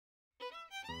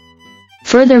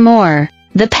Furthermore,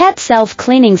 the Pet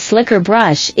Self-Cleaning Slicker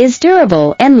Brush is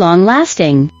durable and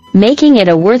long-lasting, making it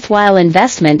a worthwhile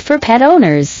investment for pet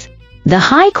owners. The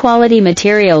high-quality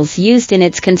materials used in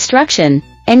its construction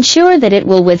ensure that it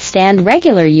will withstand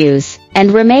regular use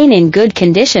and remain in good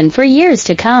condition for years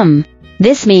to come.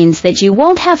 This means that you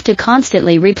won't have to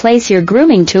constantly replace your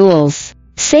grooming tools,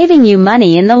 saving you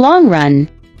money in the long run.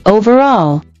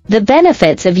 Overall, the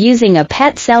benefits of using a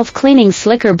pet self-cleaning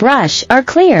slicker brush are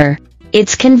clear.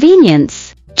 Its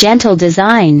convenience, gentle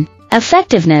design,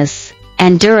 effectiveness,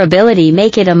 and durability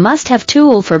make it a must-have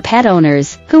tool for pet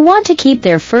owners who want to keep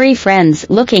their furry friends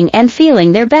looking and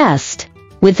feeling their best.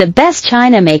 With the best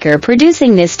China maker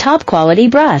producing this top-quality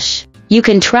brush, you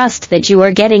can trust that you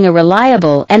are getting a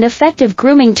reliable and effective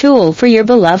grooming tool for your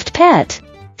beloved pet.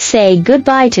 Say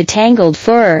goodbye to tangled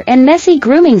fur and messy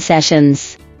grooming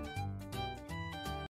sessions.